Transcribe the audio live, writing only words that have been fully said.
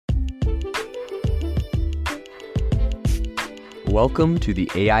Welcome to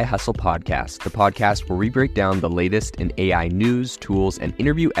the AI Hustle Podcast, the podcast where we break down the latest in AI news, tools, and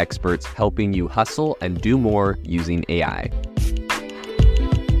interview experts helping you hustle and do more using AI.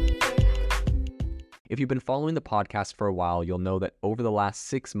 If you've been following the podcast for a while, you'll know that over the last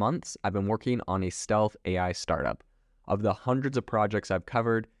 6 months, I've been working on a stealth AI startup. Of the hundreds of projects I've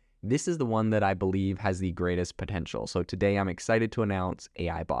covered, this is the one that I believe has the greatest potential. So today I'm excited to announce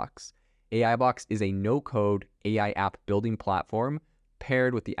AI Box. AI Box is a no-code AI app building platform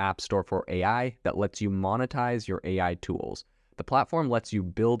paired with the App Store for AI that lets you monetize your AI tools. The platform lets you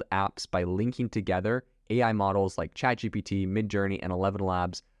build apps by linking together AI models like ChatGPT, Midjourney, and 11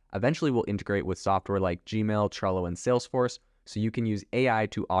 Labs. Eventually will integrate with software like Gmail, Trello, and Salesforce, so you can use AI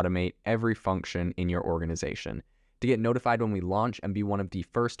to automate every function in your organization. To get notified when we launch and be one of the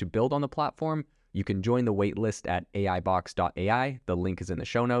first to build on the platform, you can join the waitlist at aibox.ai. The link is in the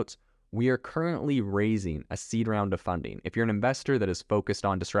show notes. We are currently raising a seed round of funding. If you're an investor that is focused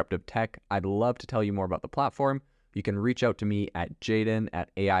on disruptive tech, I'd love to tell you more about the platform. You can reach out to me at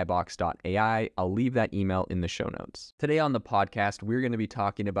jaden@aibox.ai. I'll leave that email in the show notes. Today on the podcast, we're going to be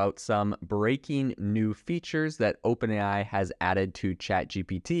talking about some breaking new features that OpenAI has added to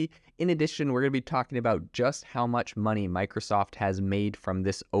ChatGPT. In addition, we're going to be talking about just how much money Microsoft has made from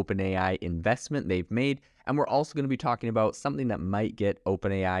this OpenAI investment they've made. And we're also going to be talking about something that might get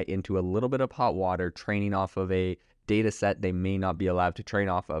OpenAI into a little bit of hot water, training off of a data set they may not be allowed to train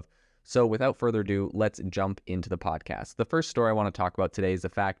off of. So without further ado, let's jump into the podcast. The first story I want to talk about today is the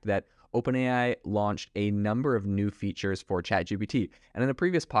fact that OpenAI launched a number of new features for ChatGPT. And in the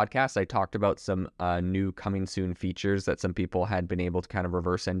previous podcast, I talked about some new coming soon features that some people had been able to kind of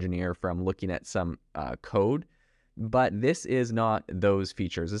reverse engineer from looking at some code. But this is not those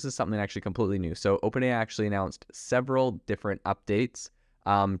features. This is something actually completely new. So OpenAI actually announced several different updates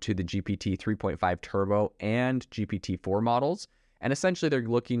to the GPT 3.5 Turbo and GPT-4 models. And essentially, they're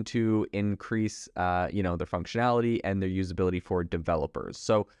looking to increase, their functionality and their usability for developers.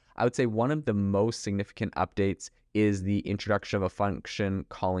 So I would say one of the most significant updates is the introduction of a function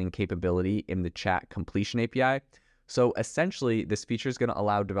calling capability in the chat completion API. So essentially, this feature is going to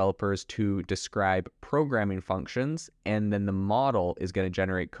allow developers to describe programming functions, and then the model is going to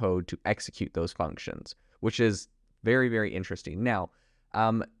generate code to execute those functions, which is very, very interesting. Now,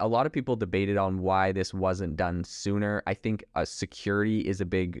 a lot of people debated on why this wasn't done sooner. I think security is a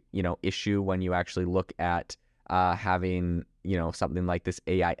big, issue when you actually look at having, something like this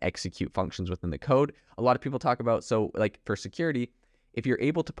AI execute functions within the code. A lot of people talk about, so like for security, if you're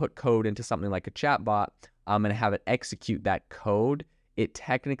able to put code into something like a chatbot and have it execute that code, it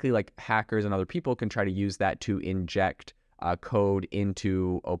technically, like hackers and other people can try to use that to inject code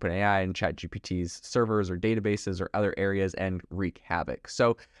into OpenAI and ChatGPT's servers or databases or other areas and wreak havoc.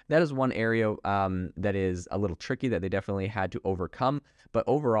 So that is one area that is a little tricky that they definitely had to overcome. But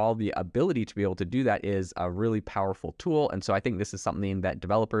overall, the ability to be able to do that is a really powerful tool. And so I think this is something that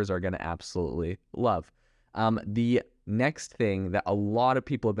developers are going to absolutely love. The next thing that a lot of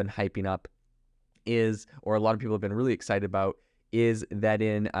people have been hyping up is, or a lot of people have been really excited about, is that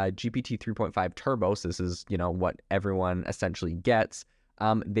in GPT 3.5 Turbo, so this is, what everyone essentially gets,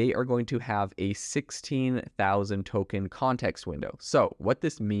 they are going to have a 16,000 token context window. So what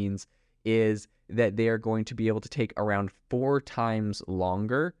this means is that they are going to be able to take around 4 times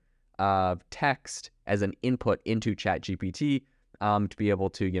longer of text as an input into ChatGPT to be able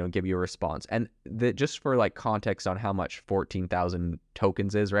to, give you a response. And just for like context on how much 14,000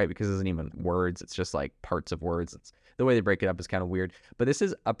 tokens is, right? Because it isn't even words, it's just like parts of words. The way they break it up is kind of weird, but this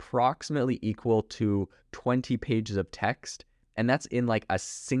is approximately equal to 20 pages of text. And that's in like a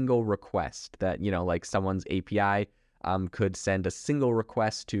single request that, like someone's API could send a single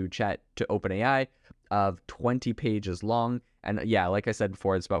request to OpenAI of 20 pages long. And yeah, like I said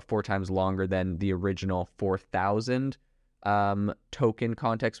before, it's about 4 times longer than the original 4,000 token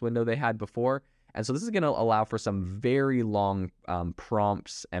context window they had before. And so this is going to allow for some very long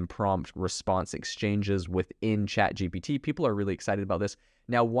prompts and prompt response exchanges within ChatGPT. People are really excited about this.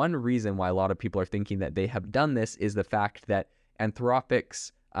 Now, one reason why a lot of people are thinking that they have done this is the fact that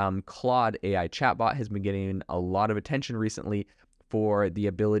Anthropic's Claude AI chatbot has been getting a lot of attention recently for the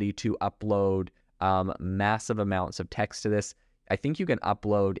ability to upload massive amounts of text to this. I think you can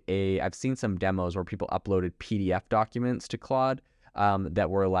upload I've seen some demos where people uploaded PDF documents to Claude that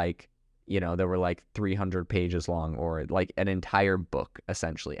were like, 300 pages long, or like an entire book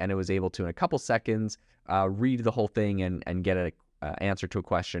essentially. And it was able to, in a couple seconds, read the whole thing and get an answer to a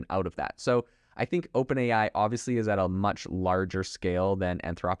question out of that. So I think OpenAI obviously is at a much larger scale than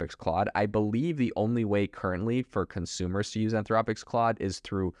Anthropic's Claude. I believe the only way currently for consumers to use Anthropic's Claude is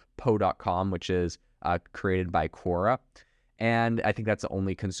through Poe.com, which is created by Quora. And I think that's the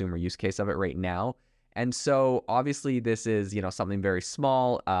only consumer use case of it right now. And so obviously this is, something very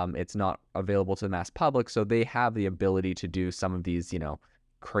small. It's not available to the mass public. So they have the ability to do some of these,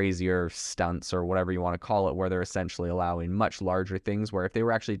 crazier stunts or whatever you want to call it, where they're essentially allowing much larger things, where if they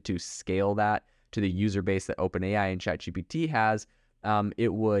were actually to scale that to the user base that OpenAI and ChatGPT has,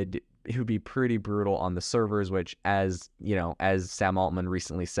 it would be pretty brutal on the servers, which, as Sam Altman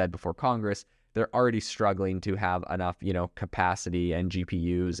recently said before Congress, they're already struggling to have enough, capacity and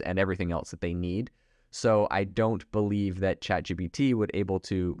GPUs and everything else that they need. So I don't believe that ChatGPT would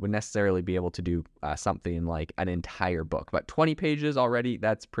necessarily be able to do something like an entire book. But 20 pages already,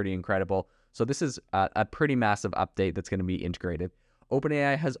 that's pretty incredible. So this is a pretty massive update that's going to be integrated.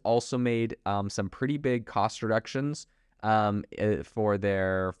 OpenAI has also made some pretty big cost reductions for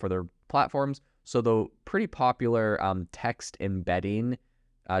their platforms. So the pretty popular text embedding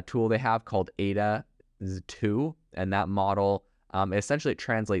tool they have called Ada 2, and that model essentially it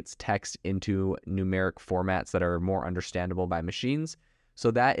translates text into numeric formats that are more understandable by machines. So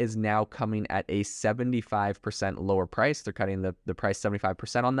that is now coming at a 75% lower price. They're cutting the price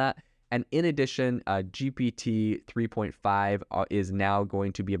 75% on that. And in addition, GPT 3.5 is now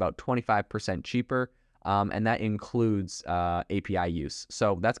going to be about 25% cheaper, and that includes API use.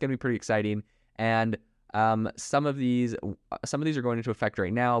 So that's going to be pretty exciting. And some of these are going into effect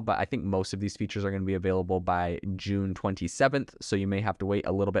right now, but I think most of these features are going to be available by June 27th. So you may have to wait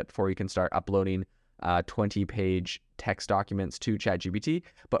a little bit before you can start uploading 20-page text documents to ChatGPT.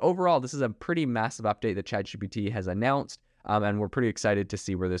 But overall, this is a pretty massive update that ChatGPT has announced, and we're pretty excited to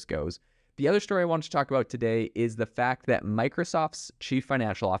see where this goes. The other story I wanted to talk about today is the fact that Microsoft's chief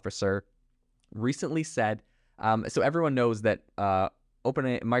financial officer recently said, so everyone knows that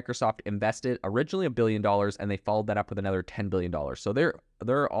Microsoft invested originally $1 billion, and they followed that up with another $10 billion. So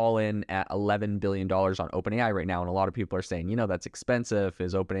they're all in at $11 billion on OpenAI right now. And a lot of people are saying, that's expensive.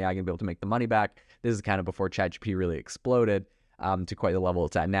 Is OpenAI going to be able to make the money back? This is kind of before ChatGPT really exploded to quite the level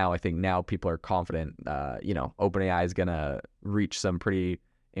it's at now. I think now people are confident, OpenAI is going to reach some pretty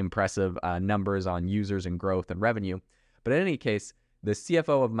impressive numbers on users and growth and revenue. But in any case, the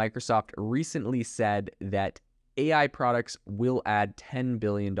CFO of Microsoft recently said that AI products will add $10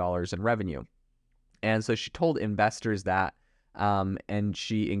 billion in revenue. And so she told investors that, and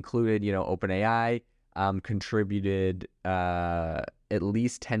she included, OpenAI contributed at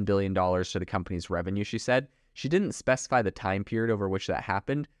least $10 billion to the company's revenue, she said. She didn't specify the time period over which that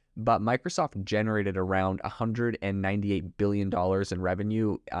happened, but Microsoft generated around $198 billion in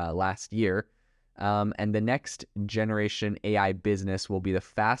revenue last year. And the next generation AI business will be the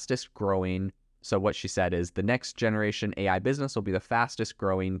fastest growing. So what she said is the next generation AI business will be the fastest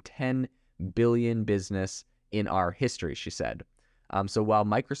growing 10 billion business in our history, she said. So while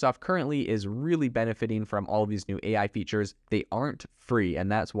Microsoft currently is really benefiting from all of these new AI features, they aren't free, and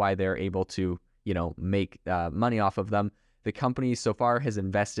that's why they're able to, make money off of them. The company so far has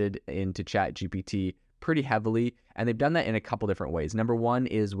invested into ChatGPT pretty heavily, and they've done that in a couple different ways. Number one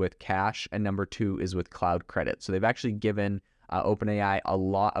is with cash, and number two is with cloud credit. So they've actually given OpenAI a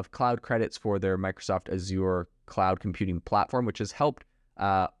lot of cloud credits for their Microsoft Azure cloud computing platform, which has helped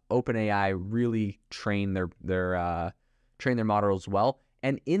OpenAI really train their models well.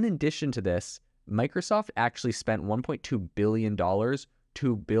 And in addition to this, Microsoft actually spent $1.2 billion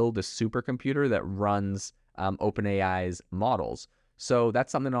to build a supercomputer that runs OpenAI's models. So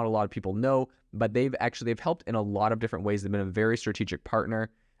that's something not a lot of people know, but they've helped in a lot of different ways. They've been a very strategic partner.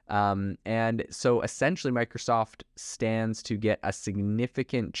 And so essentially Microsoft stands to get a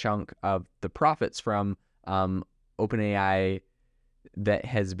significant chunk of the profits from OpenAI that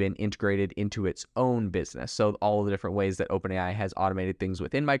has been integrated into its own business. So all of the different ways that OpenAI has automated things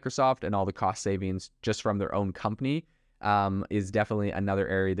within Microsoft and all the cost savings just from their own company is definitely another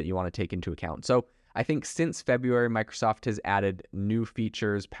area that you want to take into account. So I think since February, Microsoft has added new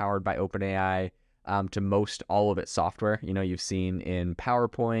features powered by OpenAI to most all of its software. You've seen in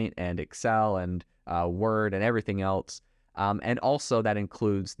PowerPoint and Excel and Word and everything else. And also that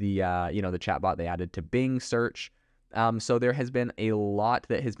includes the chatbot they added to Bing search. So there has been a lot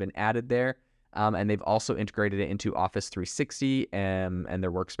that has been added there. And they've also integrated it into Office 360 and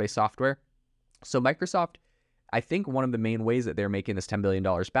their workspace software. So Microsoft, I think one of the main ways that they're making this $10 billion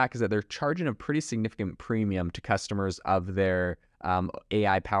back is that they're charging a pretty significant premium to customers of their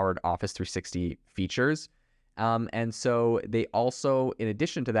AI-powered Office 360 features. And so they also, in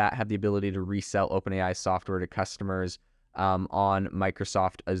addition to that, have the ability to resell OpenAI software to customers on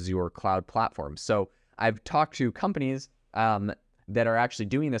Microsoft Azure cloud platforms. So I've talked to companies that are actually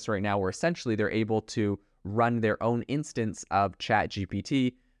doing this right now, where essentially they're able to run their own instance of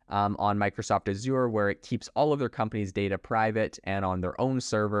ChatGPT on Microsoft Azure, where it keeps all of their company's data private and on their own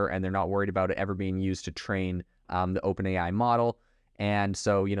server, and they're not worried about it ever being used to train the OpenAI model. And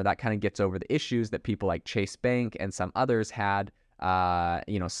so, that kind of gets over the issues that people like Chase Bank and some others had,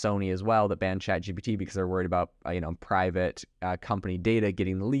 Sony as well, that banned ChatGPT because they're worried about, private company data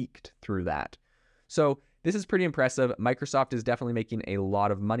getting leaked through that. So this is pretty impressive. Microsoft is definitely making a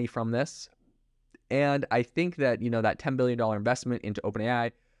lot of money from this. And I think that, that $10 billion investment into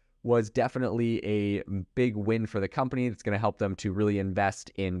OpenAI was definitely a big win for the company. That's going to help them to really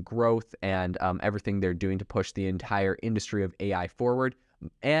invest in growth and everything they're doing to push the entire industry of AI forward,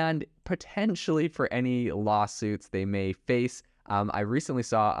 and potentially for any lawsuits they may face. I recently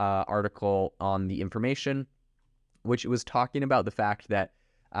saw an article on The Information, which was talking about the fact that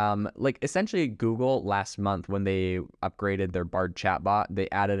essentially Google last month, when they upgraded their Bard chatbot, they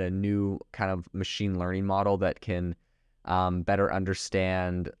added a new kind of machine learning model that can better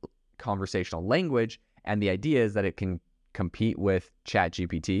understand conversational language. And the idea is that it can compete with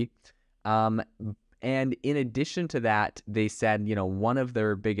ChatGPT. And in addition to that, they said, one of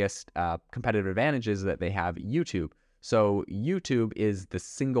their biggest competitive advantages that they have YouTube. So YouTube is the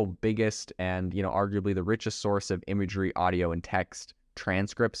single biggest and, arguably the richest source of imagery, audio, and text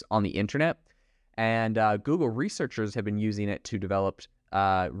transcripts on the internet. And Google researchers have been using it to develop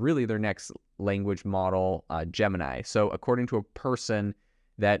really their next language model, Gemini. So according to a person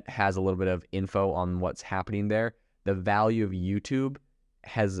that has a little bit of info on what's happening there, the value of YouTube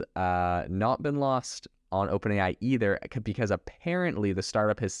has not been lost on OpenAI either, because apparently the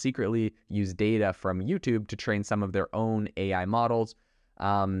startup has secretly used data from YouTube to train some of their own AI models.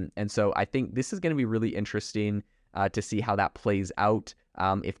 And so I think this is going to be really interesting to see how that plays out.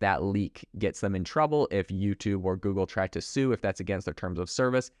 If that leak gets them in trouble, if YouTube or Google try to sue, if that's against their terms of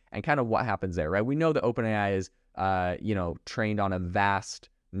service, and kind of what happens there, right? We know that OpenAI is, trained on a vast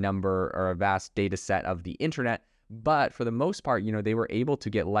number or a vast data set of the internet, but for the most part, they were able to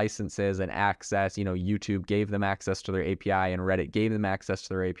get licenses and access. YouTube gave them access to their API, and Reddit gave them access to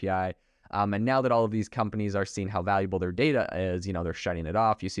their API. And now that all of these companies are seeing how valuable their data is, they're shutting it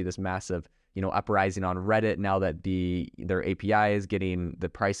off. You see this massive uprising on Reddit now that their API is getting, the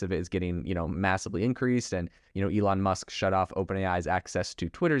price of it is getting, massively increased. And, Elon Musk shut off OpenAI's access to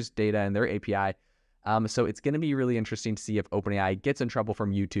Twitter's data and their API. So it's going to be really interesting to see if OpenAI gets in trouble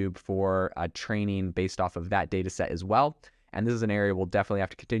from YouTube for training based off of that data set as well. And this is an area we'll definitely have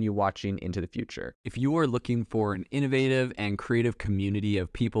to continue watching into the future. If you are looking for an innovative and creative community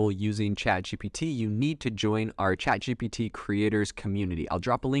of people using ChatGPT, you need to join our ChatGPT creators community. I'll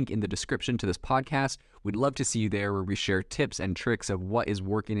drop a link in the description to this podcast. We'd love to see you there, where we share tips and tricks of what is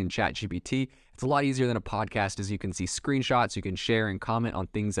working in ChatGPT. It's a lot easier than a podcast, as you can see screenshots, you can share and comment on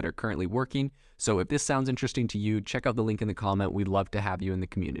things that are currently working. So if this sounds interesting to you, check out the link in the comment. We'd love to have you in the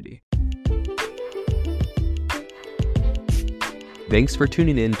community. Thanks for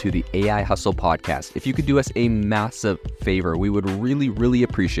tuning in to the AI Hustle podcast. If you could do us a massive favor, we would really, really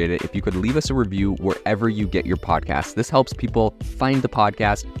appreciate it if you could leave us a review wherever you get your podcasts. This helps people find the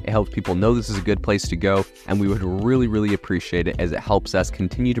podcast. It helps people know this is a good place to go. And we would really, really appreciate it, as it helps us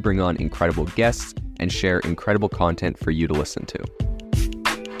continue to bring on incredible guests and share incredible content for you to listen to.